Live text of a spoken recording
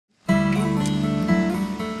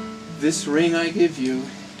This ring I give you.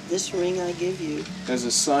 This ring I give you. As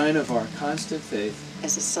a sign of our constant faith.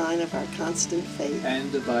 As a sign of our constant faith.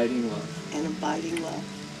 And abiding love. And abiding love.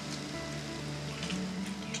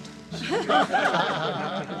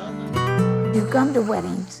 You come to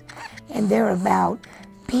weddings, and they're about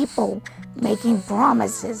people making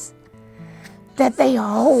promises that they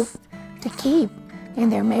hope to keep in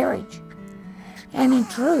their marriage. And in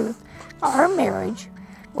truth, our marriage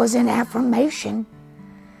was an affirmation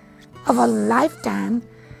of a lifetime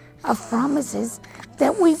of promises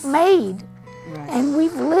that we've made and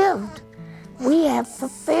we've lived. We have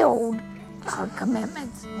fulfilled our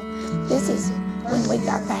commitments. This is when we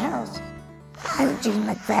got the house. I'm Jean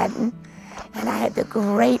McFaddin, and I had the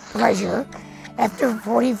great pleasure, after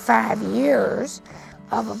 45 years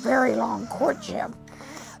of a very long courtship,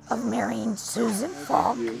 of marrying Susan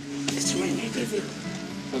Falk. This ring I give you.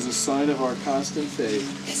 As a sign of our constant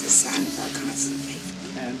faith. As a sign of our constant faith.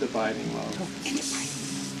 And abiding love. And abiding.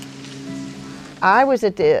 I was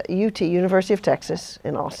at the University of Texas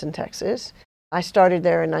in Austin, Texas. I started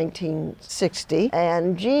there in 1960,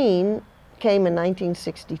 and Jean came in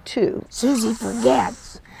 1962. Susie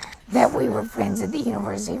forgets that we were friends at the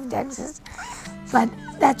University of Texas, but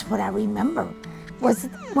that's what I remember, was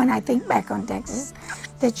when I think back on Texas,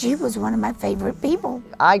 that she was one of my favorite people.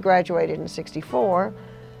 I graduated in '64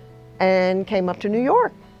 and came up to New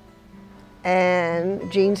York,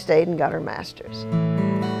 and Jean stayed and got her master's.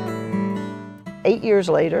 8 years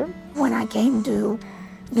later, when I came to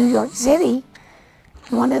New York City,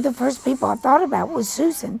 one of the first people I thought about was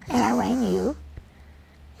Susan, and I rang you,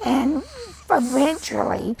 and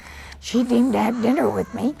eventually she came to have dinner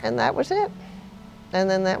with me. And that was it. And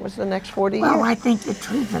then that was the next 40 years. Well, I think the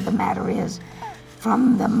truth of the matter is,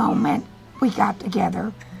 from the moment we got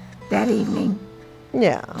together that evening,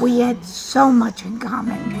 we had so much in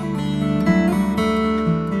common.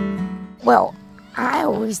 Well, I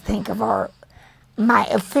always think of my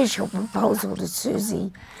official proposal to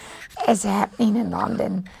Susie as happening in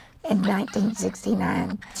London in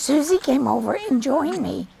 1969. Susie came over and joined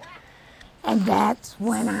me, and that's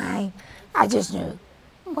when I just knew,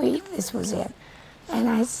 this was it. And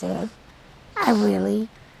I said, I really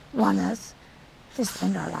want us to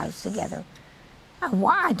spend our lives together.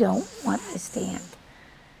 I don't want this to end.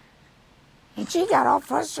 And she got all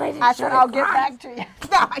frustrated. I said, I'll get back to you.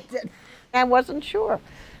 No, I didn't. I wasn't sure.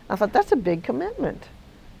 I thought, that's a big commitment.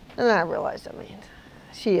 And then I realized,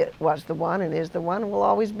 she was the one and is the one and will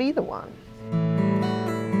always be the one.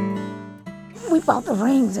 We bought the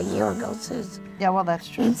rings a year ago, Susan. Yeah, well, that's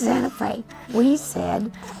true. In Santa Fe. We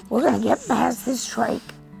said, we're going to get past this trach.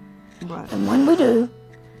 Right. And when we do,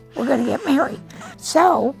 we're going to get married.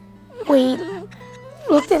 So we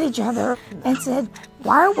looked at each other and said,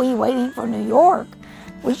 why are we waiting for New York?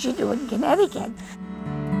 We should do it in Connecticut.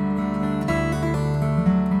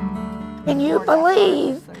 Can you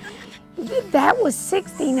believe that was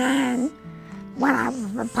 '69 when I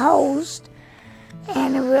proposed,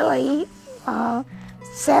 and really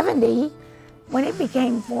 70 when it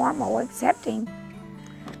became formal, accepting,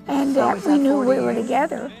 and we knew we were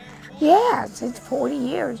together. Yes, it's 40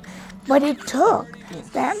 years, but it took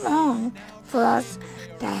that long for us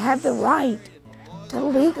to have the right to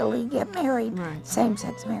legally get married,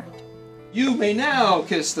 same-sex marriage. You may now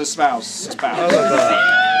kiss the spouse.